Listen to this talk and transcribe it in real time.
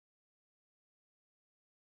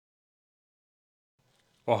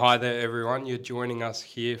Well, hi there, everyone. You're joining us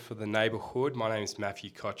here for the Neighbourhood. My name is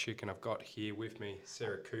Matthew Kochik, and I've got here with me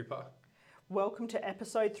Sarah Cooper. Welcome to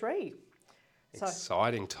episode 3. So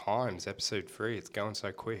Exciting times, episode 3. It's going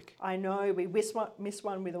so quick. I know we missed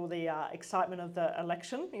one with all the excitement of the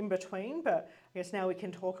election in between, but I guess now we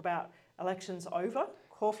can talk about elections over.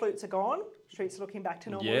 Call flutes are gone. Streets are looking back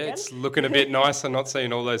to normal Yeah, again. it's looking a bit nicer. Not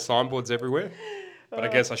seeing all those signboards everywhere. But I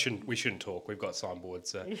guess we shouldn't talk. We've got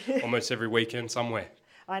signboards almost every weekend somewhere.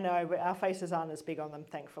 I know, but our faces aren't as big on them,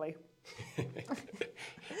 thankfully.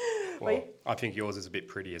 Well, I think yours is a bit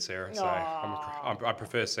prettier, Sarah, so I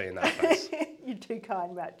prefer seeing that face. You're too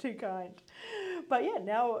kind, Matt, too kind. But yeah,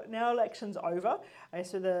 now election's over.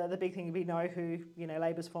 So the big thing, we know who,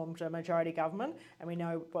 Labor's formed a majority government, and we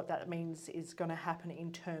know what that means is going to happen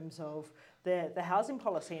in terms of the housing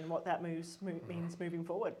policy and what that means moving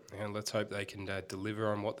forward. And let's hope they can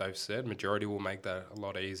deliver on what they've said. Majority will make that a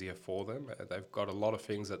lot easier for them. They've got a lot of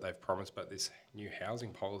things that they've promised, but this new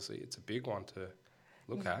housing policy, it's a big one to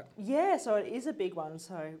look at. Yeah, so it is a big one.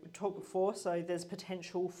 So we talked before, so there's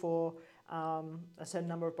potential for a certain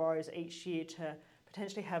number of borrowers each year to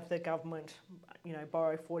potentially have the government,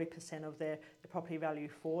 borrow 40% of their property value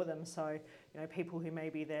for them. So, people who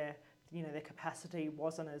maybe their capacity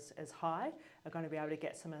wasn't as high are going to be able to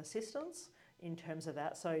get some assistance in terms of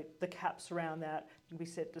that. So the caps around that, we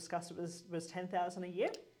discussed it was 10,000 a year.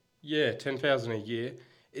 Yeah, 10,000 a year.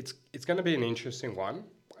 It's going to be an interesting one.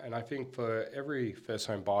 And I think for every first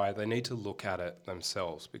home buyer, they need to look at it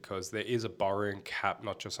themselves because there is a borrowing cap,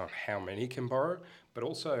 not just on how many can borrow, but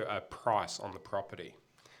also a price on the property.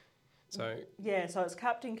 So so it's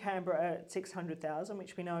capped in Canberra at 600,000,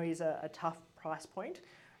 which we know is a tough price point.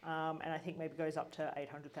 And I think maybe goes up to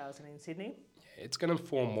 800,000 in Sydney. It's going to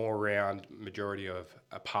fall more around majority of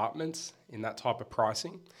apartments in that type of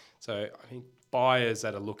pricing. So I think buyers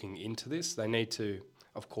that are looking into this, they need to,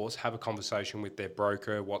 of course, have a conversation with their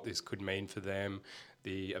broker, what this could mean for them,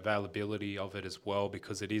 the availability of it as well,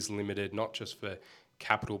 because it is limited not just for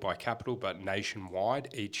capital by capital, but nationwide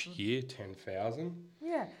each year, 10,000.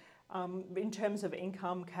 Yeah. In terms of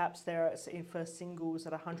income caps, there for singles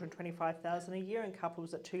at 125,000 a year and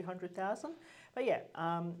couples at 200,000. But yeah,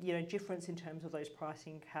 difference in terms of those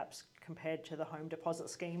pricing caps compared to the home deposit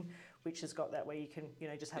scheme, which has got that where you can,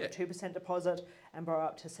 just have a 2% deposit and borrow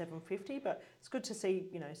up to 750. But it's good to see,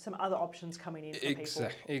 some other options coming in for people.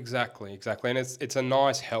 Exactly. And it's a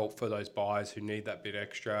nice help for those buyers who need that bit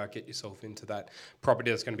extra. Get yourself into that property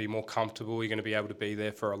that's going to be more comfortable. You're going to be able to be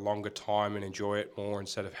there for a longer time and enjoy it more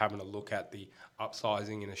instead of having to look at the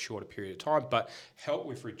upsizing in a shorter period of time. But help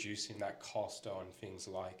with reducing that cost on things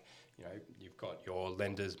like, you've got your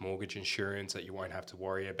lender's mortgage insurance that you won't have to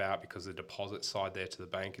worry about because the deposit side there to the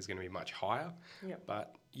bank is going to be much higher. Yep.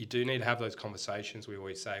 But you do need to have those conversations, we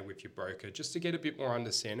always say, with your broker just to get a bit more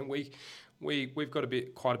understanding. We've got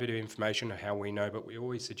quite a bit of information on how we know, but we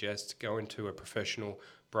always suggest going to a professional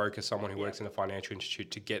broker, someone who works in a financial institute,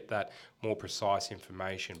 to get that more precise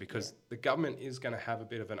information because the government is going to have a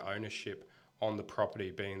bit of an ownership on the property,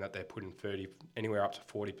 being that they're putting anywhere up to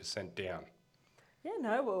 40% down.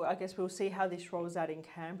 Yeah, well, I guess we'll see how this rolls out in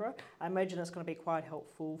Canberra. I imagine it's going to be quite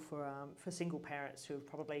helpful for single parents who have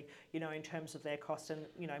probably, in terms of their cost and,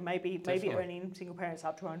 maybe earning single parents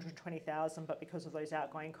up to 120,000, but because of those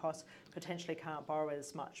outgoing costs, potentially can't borrow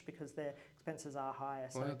as much because their expenses are higher.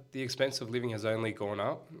 So. Well, the expense of living has only gone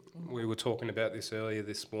up. We were talking about this earlier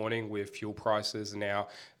this morning with fuel prices now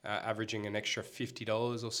averaging an extra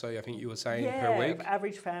 $50 or so, I think you were saying, per week. Yeah,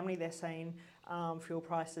 average family, they're saying fuel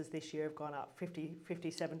prices this year have gone up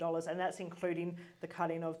 $57, and that's including the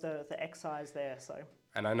cutting of the excise there. So.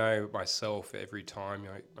 And I know myself, every time,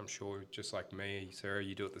 I'm sure just like me, Sarah,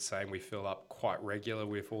 you do it the same. We fill up quite regular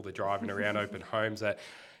with all the driving around open homes that...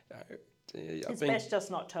 It's best just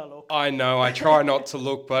not to look. I know, I try not to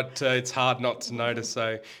look, but it's hard not to notice.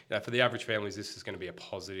 So for the average families, this is going to be a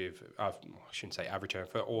positive. I shouldn't say average,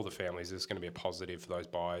 for all the families, this is going to be a positive for those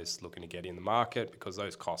buyers looking to get in the market because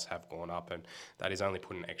those costs have gone up and that is only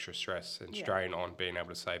putting extra stress and strain on being able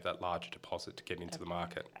to save that larger deposit to get into the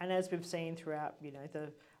market. And as we've seen throughout,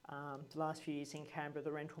 the last few years in Canberra,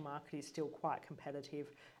 the rental market is still quite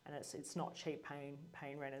competitive, and it's not cheap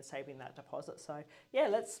paying rent and saving that deposit. So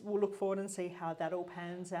we'll look forward and see how that all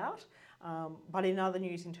pans out. But in other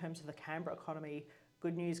news, in terms of the Canberra economy,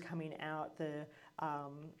 good news coming out: the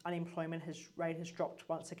unemployment rate has dropped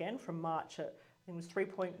once again from March at, I think it was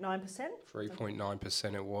 3.9%.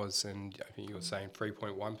 3.9% it was, and I think you were saying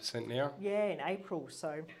 3.1% now. Yeah, in April.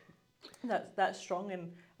 So that's strong,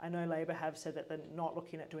 and I know Labor have said that they're not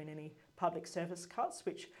looking at doing any public service cuts,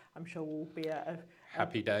 which I'm sure will be a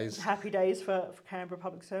Happy days. Happy days for Canberra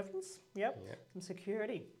public servants. Yep, Yeah. some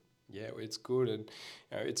security. Yeah, it's good, and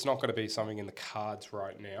it's not going to be something in the cards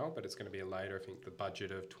right now, but it's going to be later. I think the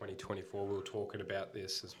budget of 2024, we were talking about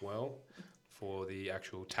this as well for the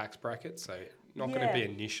actual tax bracket. So not going to be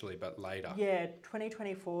initially, but later. Yeah,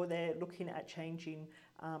 2024, they're looking at changing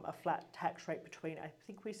a flat tax rate between, I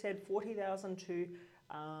think we said 40,000 to,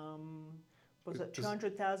 was it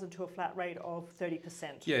 200,000 to a flat rate of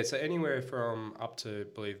 30%? Yeah, so anywhere from up to,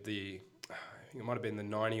 I believe I think it might have been the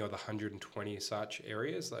 90 or the 120 such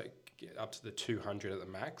areas, like up to the 200 at the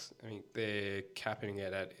max. I think they're capping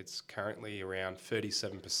it at, it's currently around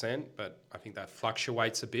 37%, but I think that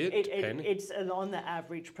fluctuates a bit. It's on the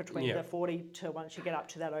average between the 40 to once you get up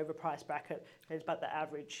to that overpriced bracket, but the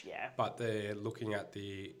average, But they're looking at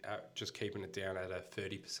just keeping it down at a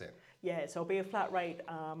 30%. Yeah, so it'll be a flat rate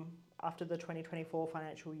after the 2024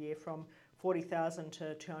 financial year from 40,000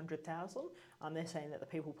 to 200,000. They're saying that the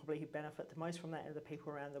people probably who benefit the most from that are the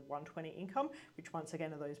people around the 120 income, which once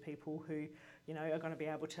again are those people who, are going to be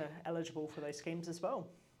eligible for those schemes as well.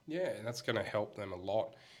 Yeah, and that's going to help them a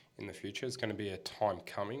lot in the future. It's going to be a time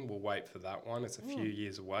coming. We'll wait for that one. It's a few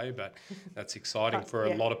years away, but that's exciting for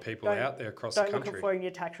a lot of people out there across the country. Don't look for in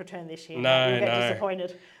your tax return this year. No, You'll get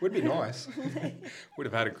disappointed. Would be nice. Would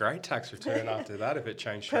have had a great tax return after that if it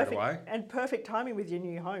changed straight away. And perfect timing with your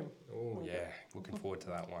new home. Oh, yeah. Looking forward to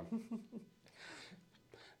that one.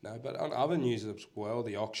 No, but on other news as well,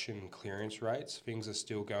 the auction clearance rates, things are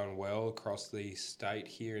still going well across the state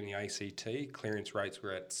here in the ACT. Clearance rates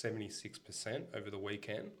were at 76% over the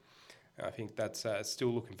weekend. I think that's still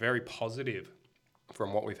looking very positive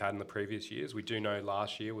from what we've had in the previous years. We do know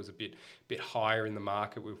last year was a bit higher in the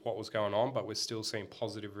market with what was going on, but we're still seeing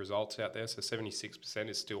positive results out there. So 76%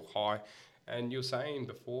 is still high. And you were saying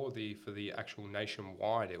before for the actual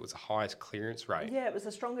nationwide, it was the highest clearance rate. Yeah, it was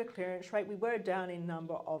a stronger clearance rate. We were down in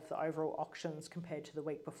number of the overall auctions compared to the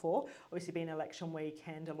week before. Obviously, being election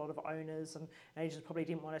weekend, a lot of owners and agents probably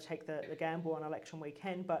didn't want to take the gamble on election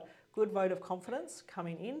weekend, but good vote of confidence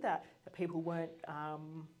coming in that people weren't,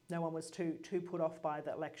 no one was too put off by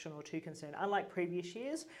the election or too concerned. Unlike previous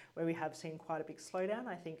years where we have seen quite a big slowdown,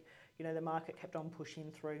 I think the market kept on pushing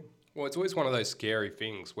through. Well, it's always one of those scary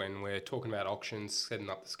things when we're talking about auctions, setting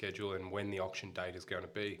up the schedule and when the auction date is going to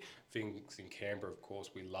be. Things in Canberra, of course,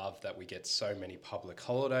 we love that we get so many public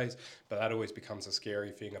holidays, but that always becomes a scary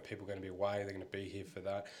thing. Are people going to be away? They're going to be here for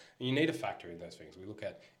that. And you need to factor in those things. We look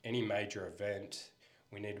at any major event,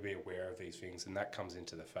 we need to be aware of these things, and that comes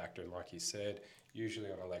into the factor. And like you said,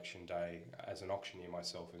 usually on election day, as an auctioneer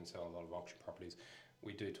myself and sell a lot of auction properties,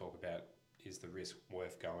 we do talk about, is the risk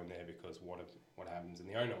worth going there, because what happens? And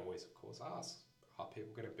the owner always, of course, asks, are people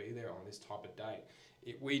going to be there on this type of date?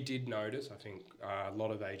 We did notice, I think, a lot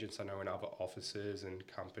of agents I know in other offices and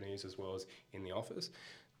companies as well as in the office,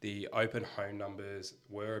 the open home numbers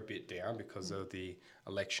were a bit down because of the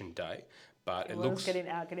election day. But it looks getting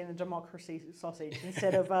the democracy sausage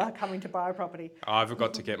instead of coming to buy a property. I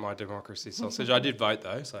forgot to get my democracy sausage. I did vote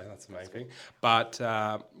though, so that's the main thing. But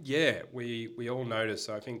we all noticed.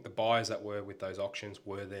 So I think the buyers that were with those auctions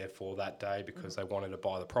were there for that day because they wanted to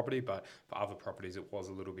buy the property. But for other properties, it was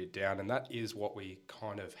a little bit down, and that is what we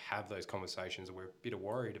kind of have those conversations. And we're a bit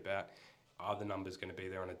worried about, are the numbers going to be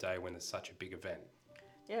there on a day when there's such a big event?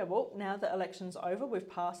 Yeah, well, now the election's over, we've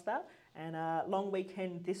passed that. And a long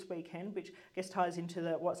weekend this weekend, which I guess ties into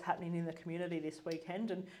what's happening in the community this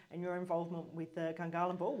weekend and your involvement with the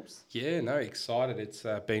Gungahlin Bulls. Yeah, no, excited. It's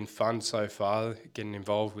been fun so far getting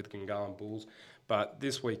involved with Gungahlin Bulls. But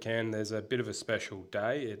this weekend there's a bit of a special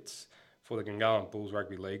day. It's for the Gungahlin Bulls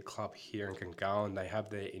Rugby League Club here in Gungahlin. They have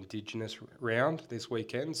their Indigenous round this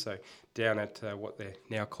weekend. So down at what they're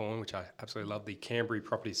now calling, which I absolutely love, the Canberry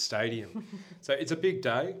Property Stadium. So it's a big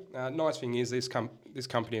day. Nice thing is this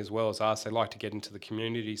company as well as us, they like to get into the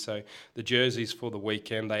community. So the jerseys for the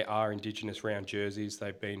weekend, they are Indigenous round jerseys.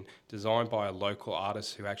 They've been designed by a local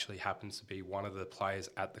artist who actually happens to be one of the players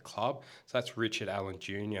at the club. So that's Richard Allen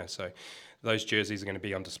Jr. So those jerseys are going to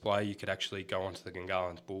be on display. You could actually go onto the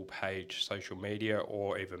Gungahlin Bull page, social media,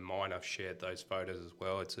 or even mine. I've shared those photos as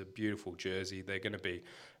well. It's a beautiful jersey. They're going to be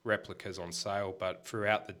replicas on sale, but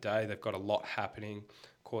throughout the day, they've got a lot happening.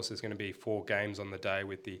 Of course, there's going to be 4 games on the day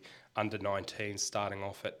with the under-19 starting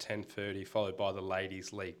off at 10:30, followed by the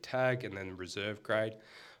Ladies League Tag and then reserve grade.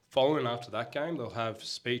 Following after that game, they'll have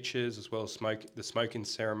speeches as well as the smoking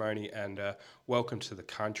ceremony and welcome to the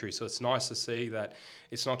country. So it's nice to see that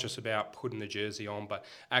it's not just about putting the jersey on, but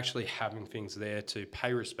actually having things there to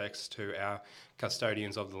pay respects to our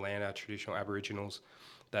custodians of the land, our traditional Aboriginals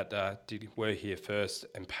that were here first,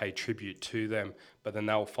 and pay tribute to them but then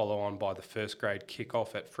they'll follow on by the first grade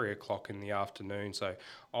kickoff at 3 o'clock in the afternoon. So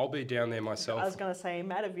I'll be down there myself. I was going to say,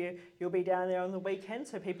 Matt, you'll be down there on the weekend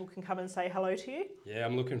so people can come and say hello to you. Yeah,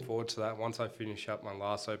 I'm looking forward to that. Once I finish up my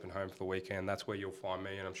last open home for the weekend, that's where you'll find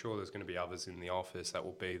me, and I'm sure there's going to be others in the office that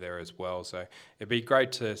will be there as well. So it'd be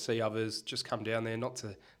great to see others just come down there, not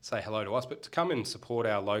to say hello to us, but to come and support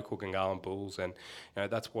our local Gungahlin Bulls, and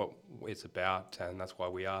that's what it's about, and that's why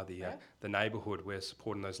we are the neighbourhood. We're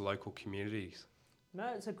supporting those local communities. No,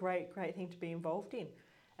 it's a great thing to be involved in.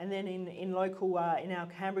 And then in local, in our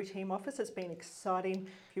Canberry team office, it's been an exciting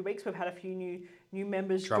few weeks. We've had a few new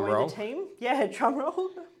members join the team. Yeah, drum roll.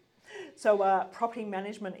 So property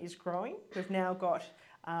management is growing. We've now got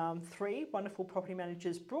 3 wonderful property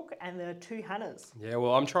managers, Brooke, and the 2 Hannahs. Yeah,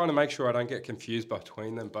 well, I'm trying to make sure I don't get confused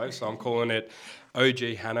between them both. So I'm calling it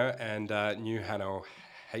OG Hannah and new Hannah,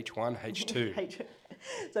 H1, H2.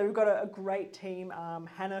 So we've got a great team.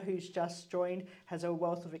 Hannah, who's just joined, has a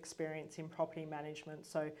wealth of experience in property management.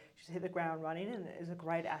 So she's hit the ground running and is a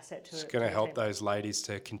great asset to it. It's going to help those ladies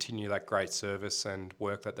to continue that great service and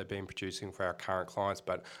work that they've been producing for our current clients,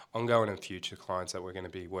 but ongoing and future clients that we're going to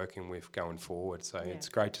be working with going forward. So it's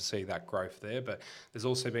great to see that growth there. But there's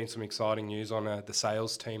also been some exciting news on the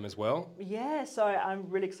sales team as well. Yeah, so I'm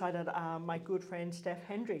really excited. My good friend Steph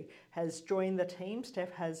Hendry has joined the team.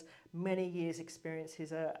 Steph has many years experience.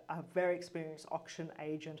 He's a very experienced auction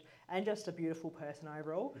agent and just a beautiful person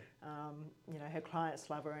overall. Her clients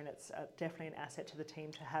love her, and it's definitely an asset to the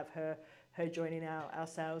team to have her joining our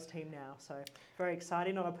sales team now. So very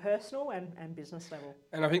exciting on a personal and business level.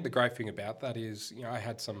 And I think the great thing about that is, I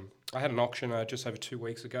had an auction just over 2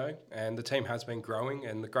 weeks ago, and the team has been growing.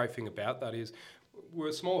 And the great thing about that is, we're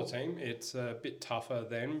a smaller team. It's a bit tougher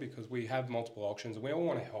then because we have multiple auctions and we all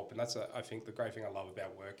want to help. And that's, I think, the great thing I love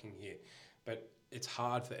about working here. But it's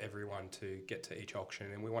hard for everyone to get to each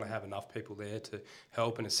auction, and we want to have enough people there to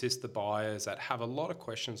help and assist the buyers that have a lot of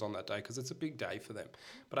questions on that day, because it's a big day for them.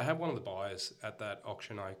 But I had one of the buyers at that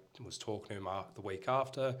auction. I was talking to him the week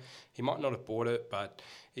after. He might not have bought it, but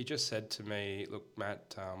he just said to me, look,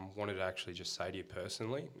 Matt, wanted to actually just say to you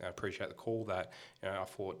personally, I appreciate the call, that I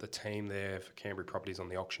thought the team there for Canberry Properties on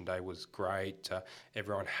the auction day was great.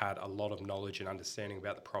 Everyone had a lot of knowledge and understanding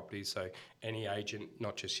about the property. So any agent,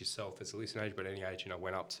 not just yourself as a listing agent, but any agent I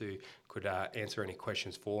went up to could answer any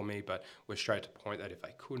questions for me. But we're straight to the point that if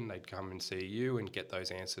they couldn't, they'd come and see you and get those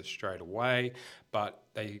answers straight away. But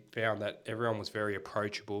they found that everyone was very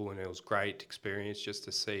approachable, and it was great experience just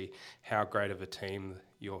to see how great of a team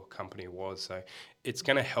your company was. So it's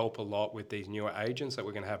going to help a lot with these newer agents, that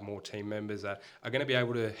we're going to have more team members that are going to be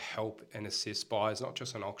able to help and assist buyers, not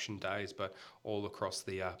just on auction days, but all across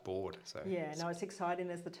the board. So it's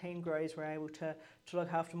exciting as the team grows. We're able to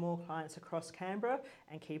look after more clients across Canberra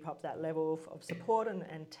and keep up that level of support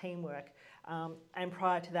and teamwork. And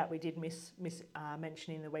prior to that, we did miss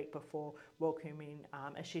mentioning the week before welcoming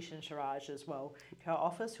Ashish and Siraj as well to our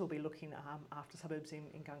office, who'll be looking after suburbs in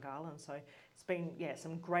Gungahlin. So it's been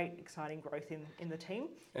some great exciting growth in the team.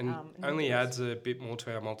 And only adds a bit more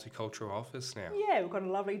to our multicultural office now. Yeah, we've got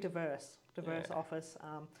a lovely diverse office,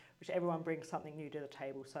 which everyone brings something new to the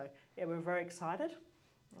table. So we're very excited.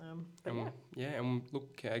 And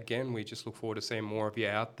look, again, we just look forward to seeing more of you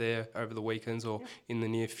out there over the weekends or in the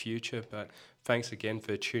near future. But thanks again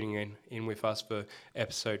for tuning in with us for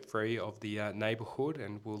episode 3 of the Neighbourhood,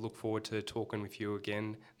 and we'll look forward to talking with you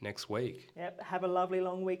again next week. Yep, have a lovely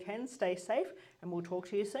long weekend, stay safe, and we'll talk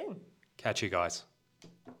to you soon. Catch you guys.